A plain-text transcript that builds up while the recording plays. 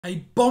A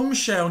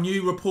bombshell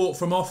new report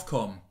from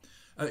Ofcom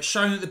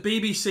showing that the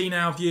BBC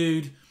now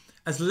viewed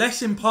as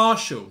less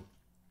impartial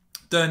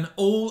than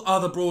all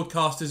other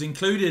broadcasters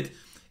included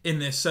in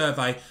this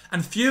survey,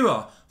 and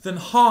fewer than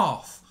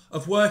half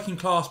of working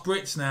class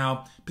Brits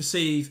now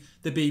perceive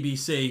the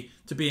BBC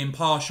to be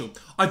impartial.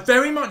 I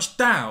very much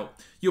doubt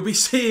you'll be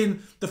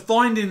seeing the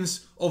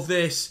findings of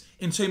this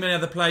in too many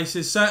other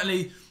places.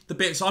 Certainly the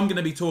bits I'm going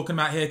to be talking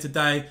about here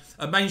today.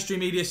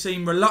 Mainstream media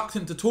seem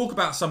reluctant to talk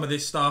about some of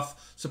this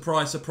stuff.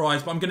 Surprise,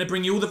 surprise. But I'm going to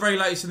bring you all the very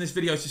latest in this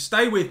video, so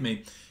stay with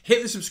me.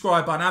 Hit the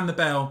subscribe button and the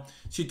bell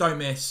so you don't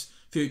miss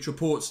future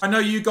reports. I know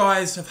you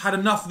guys have had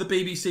enough of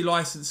the BBC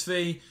licence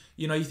fee.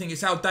 You know, you think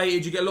it's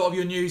outdated. You get a lot of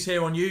your news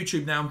here on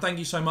YouTube now. And thank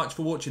you so much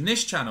for watching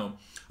this channel.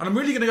 And I'm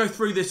really going to go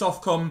through this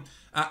Ofcom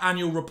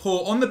annual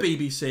report on the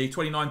BBC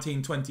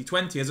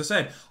 2019-2020. As I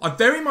said, I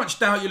very much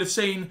doubt you'll have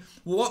seen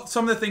what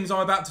some of the things I'm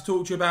about to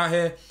talk to you about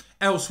here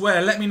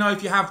elsewhere. Let me know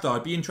if you have, though.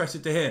 I'd be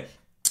interested to hear.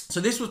 So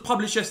this was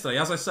published yesterday,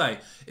 as I say.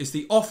 It's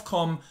the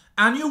Ofcom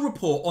annual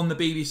report on the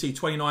BBC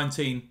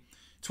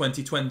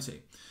 2019-2020.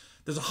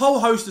 There's a whole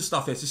host of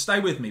stuff here, so stay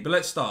with me. But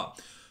let's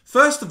start.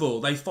 First of all,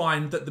 they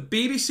find that the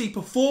BBC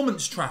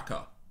Performance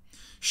Tracker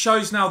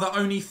shows now that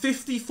only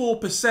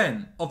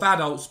 54% of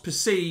adults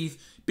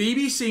perceive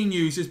BBC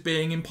News as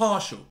being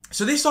impartial.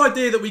 So this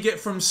idea that we get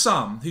from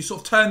some who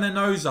sort of turn their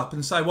nose up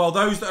and say, well,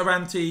 those that are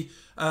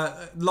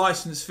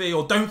anti-licence fee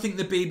or don't think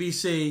the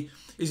BBC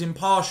is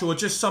impartial or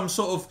just some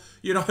sort of,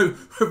 you know,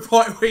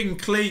 right-wing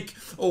clique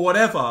or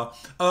whatever,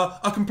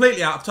 are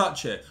completely out of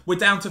touch here. We're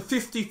down to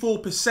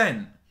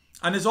 54%.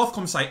 And as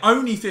Ofcom say,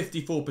 only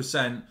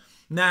 54%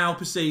 now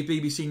perceive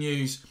BBC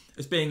News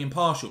as being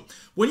impartial.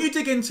 When you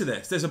dig into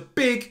this, there's a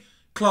big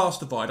class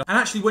divide. And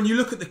actually, when you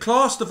look at the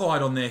class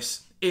divide on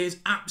this, it is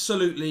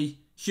absolutely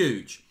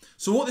huge.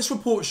 So what this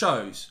report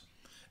shows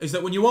is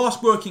that when you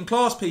ask working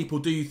class people,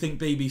 do you think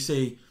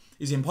BBC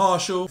is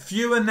impartial?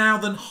 Fewer now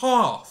than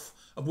half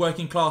of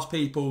working class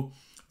people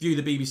view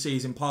the BBC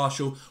as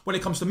impartial. When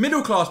it comes to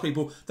middle class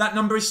people, that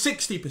number is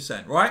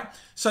 60%, right?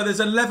 So there's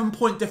an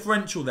 11-point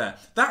differential there.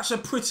 That's a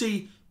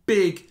pretty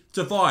big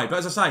divide. But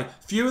as I say,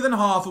 fewer than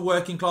half of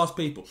working class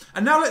people.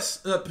 And now let's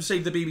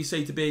perceive the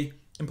BBC to be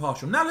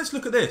impartial. Now let's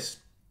look at this.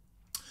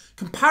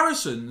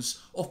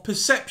 Comparisons of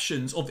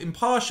perceptions of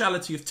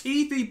impartiality of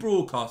TV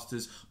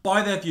broadcasters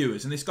by their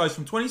viewers. And this goes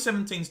from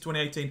 2017 to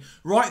 2018,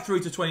 right through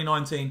to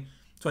 2019,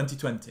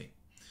 2020.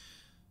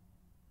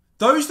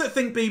 Those that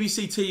think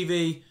BBC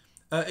TV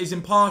is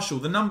impartial,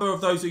 the number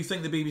of those who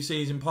think the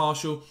BBC is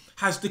impartial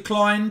has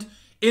declined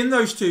in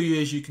those 2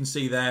 years, you can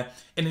see there,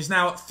 and is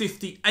now at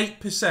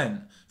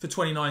 58% for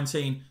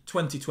 2019,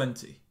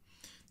 2020.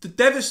 The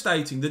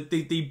devastating,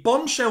 the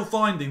bombshell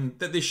finding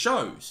that this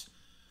shows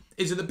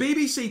is that the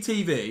BBC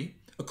TV,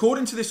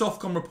 according to this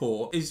Ofcom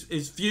report, is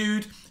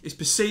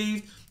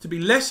perceived to be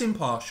less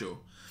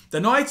impartial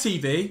than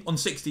ITV on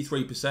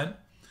 63%,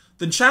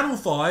 than Channel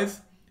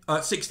 5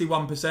 at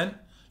 61%,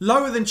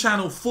 lower than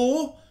Channel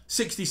 4,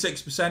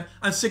 66%,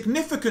 and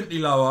significantly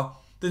lower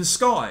than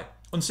Sky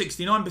on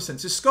 69%.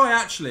 So Sky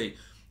actually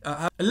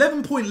had an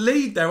 11-point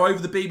lead there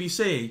over the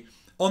BBC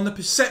on the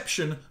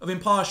perception of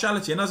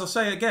impartiality. And as I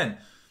say again,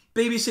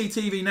 BBC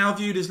TV now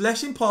viewed as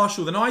less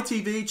impartial than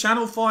ITV,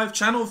 Channel 5,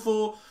 Channel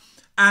 4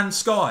 and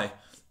Sky.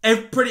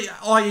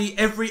 I.e.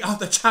 every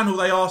other channel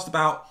they asked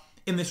about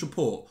in this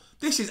report.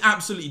 This is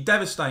absolutely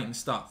devastating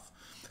stuff.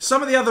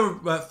 Some of the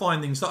other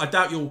findings that I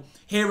doubt you'll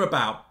hear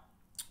about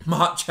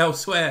much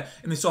elsewhere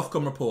in this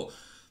Ofcom report.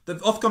 The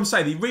Ofcom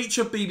say the reach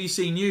of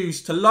BBC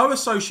News to lower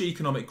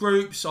socio-economic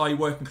groups, i.e.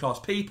 working class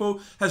people,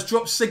 has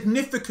dropped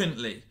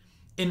significantly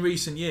in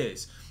recent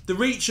years. The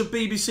reach of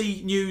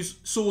BBC News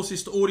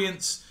sources to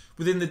audience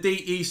within the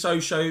DE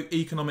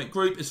socio-economic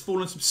group has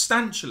fallen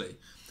substantially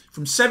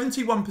from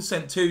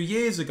 71% 2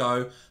 years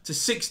ago to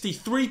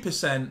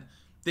 63%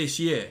 this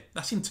year.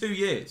 That's in 2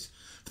 years.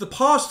 For the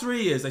past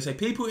 3 years, they say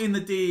people in the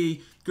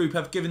DE group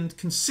have given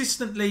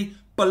consistently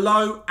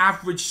below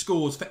average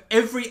scores for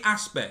every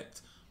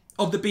aspect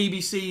of the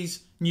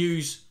BBC's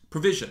news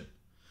provision.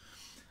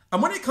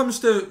 And when it comes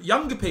to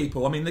younger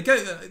people, I mean, they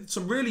get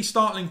some really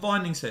startling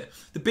findings here.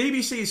 The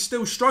BBC is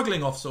still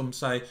struggling, some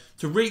say,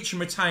 to reach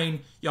and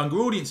retain younger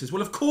audiences.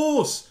 Well, of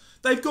course,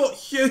 they've got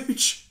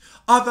huge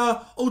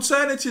other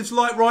alternatives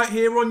like right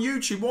here on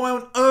YouTube. Why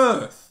on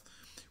earth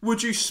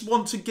would you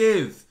want to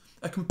give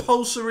a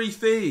compulsory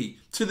fee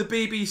to the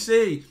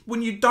BBC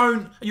when you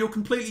don't, and you're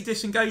completely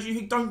disengaged,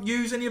 you don't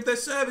use any of their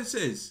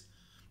services?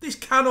 This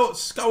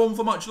cannot go on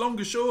for much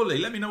longer, surely.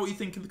 Let me know what you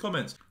think in the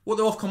comments. What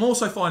the Ofcom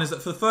also find is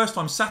that for the first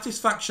time,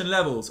 satisfaction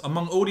levels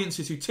among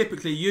audiences who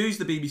typically use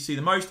the BBC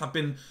the most, have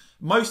been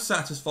most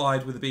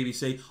satisfied with the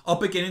BBC, are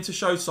beginning to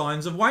show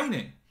signs of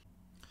waning.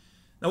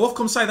 Now,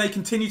 Ofcom say they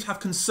continue to have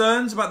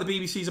concerns about the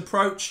BBC's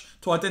approach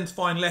to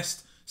identifying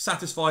less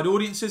satisfied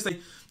audiences.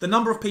 The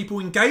number of people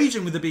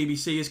engaging with the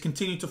BBC has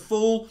continued to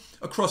fall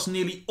across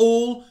nearly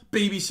all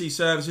BBC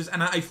services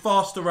and at a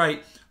faster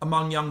rate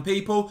among young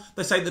people.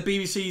 They say the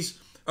BBC's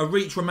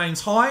reach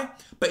remains high,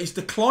 but is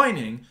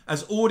declining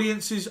as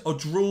audiences are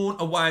drawn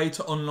away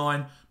to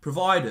online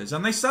providers.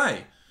 And they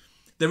say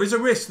There is a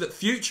risk that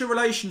future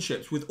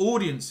relationships with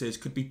audiences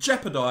could be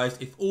jeopardised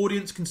if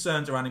audience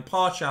concerns around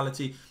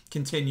impartiality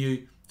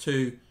continue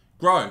to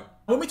grow.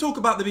 When we talk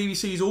about the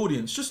BBC's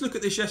audience, just look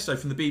at this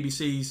yesterday from the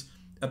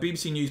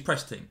BBC News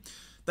press team.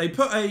 They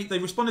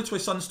responded to a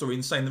Sun story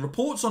and saying the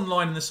reports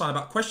online in the Sun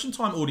about Question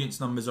Time audience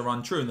numbers are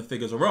untrue and the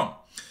figures are wrong.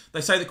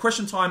 They say that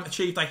Question Time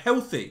achieved a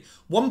healthy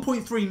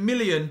 1.3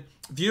 million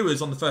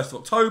viewers on the 1st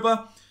of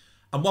October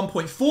and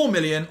 1.4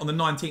 million on the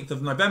 19th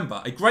of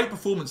November. A great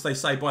performance, they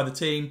say, by the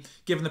team,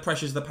 given the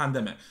pressures of the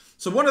pandemic.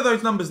 So one of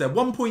those numbers there,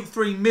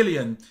 1.3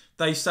 million,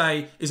 they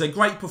say, is a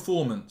great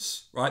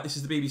performance, right? This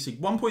is the BBC.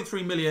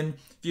 1.3 million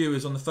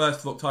viewers on the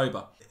 1st of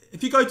October.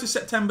 If you go to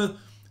September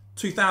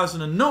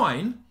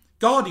 2009,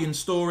 Guardian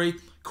story,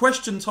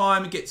 Question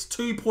Time gets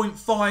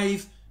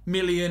 2.5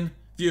 million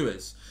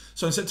viewers.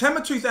 So in September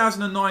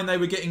 2009, they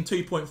were getting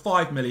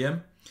 2.5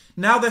 million.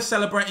 Now they're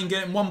celebrating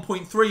getting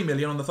 1.3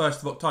 million on the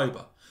 1st of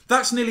October.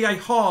 That's nearly a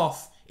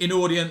half in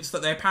audience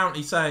that they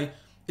apparently say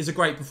is a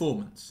great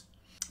performance.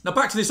 Now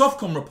back to this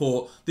Ofcom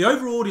report, the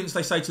overall audience,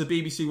 they say, to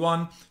the BBC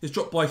One has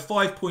dropped by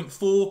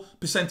 5.4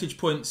 percentage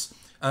points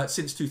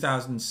since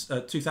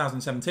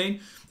 2017.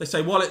 They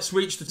say while it's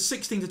reached the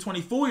 16 to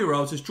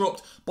 24-year-olds has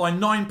dropped by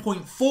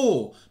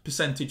 9.4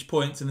 percentage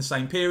points in the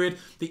same period.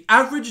 The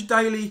average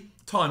daily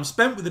time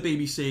spent with the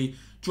BBC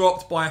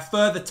dropped by a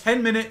further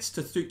 10 minutes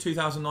to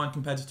 2009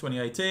 compared to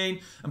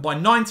 2018 and by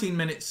 19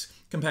 minutes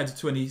compared to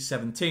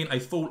 2017, a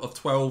fall of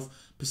 12%.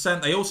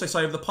 They also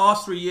say over the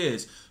past 3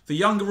 years, for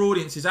younger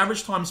audiences,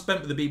 average time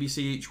spent with the BBC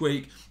each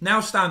week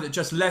now stand at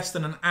just less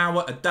than an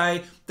hour a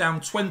day, down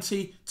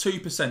 22%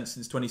 since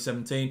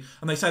 2017.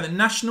 And they say that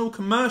national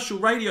commercial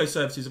radio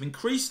services have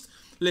increased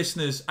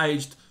listeners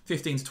aged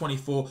 15 to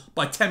 24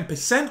 by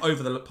 10%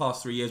 over the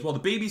past 3 years, while the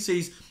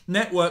BBC's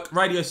network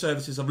radio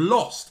services have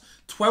lost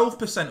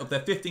 12% of their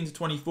 15 to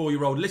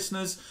 24-year-old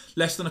listeners,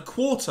 less than a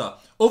quarter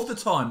of the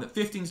time that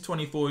 15 to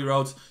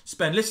 24-year-olds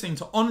spend listening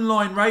to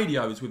online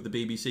radios with the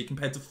BBC,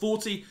 compared to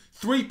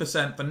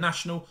 43% for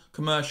national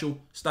commercial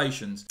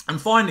stations. And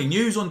finally,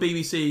 news on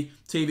BBC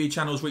TV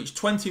channels reached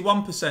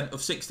 21%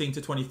 of 16 to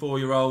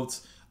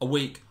 24-year-olds a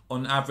week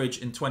on average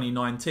in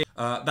 2019.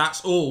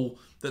 That's all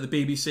that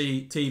the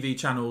BBC TV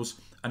channels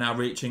are now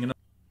reaching. And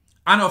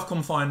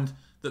Ofcom find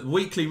that the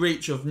weekly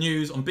reach of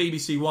news on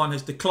BBC One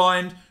has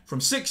declined from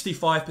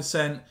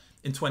 65%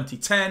 in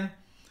 2010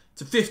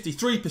 to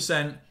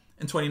 53%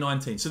 in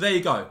 2019. So there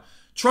you go.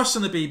 Trust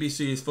in the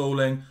BBC is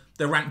falling.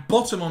 They're ranked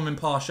bottom on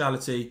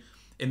impartiality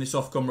in this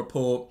Ofcom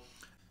report.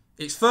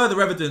 It's further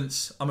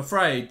evidence, I'm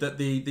afraid, that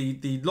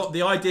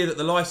the idea that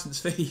the licence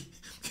fee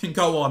can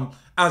go on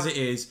as it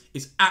is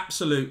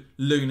absolute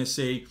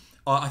lunacy.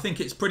 I think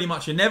it's pretty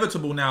much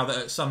inevitable now that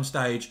at some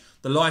stage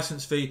the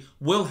licence fee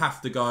will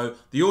have to go.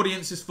 The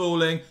audience is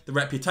falling. The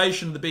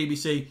reputation of the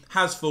BBC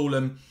has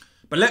fallen.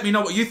 But let me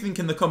know what you think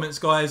in the comments,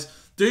 guys.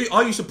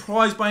 Are you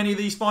surprised by any of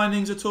these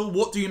findings at all?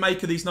 What do you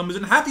make of these numbers?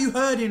 And have you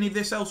heard any of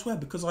this elsewhere?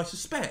 Because I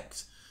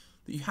suspect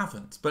that you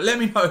haven't. But let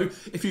me know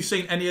if you've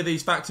seen any of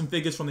these facts and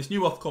figures from this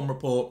new Ofcom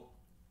report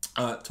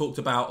talked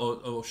about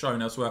or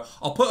shown elsewhere.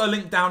 I'll put a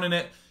link down in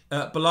it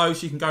below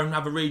so you can go and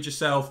have a read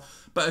yourself.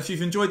 But if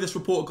you've enjoyed this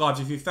report, guys,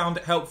 if you found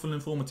it helpful and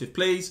informative,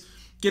 please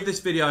give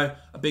this video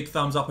a big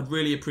thumbs up. I'd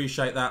really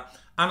appreciate that.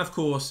 And of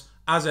course,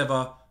 as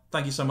ever,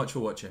 thank you so much for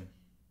watching.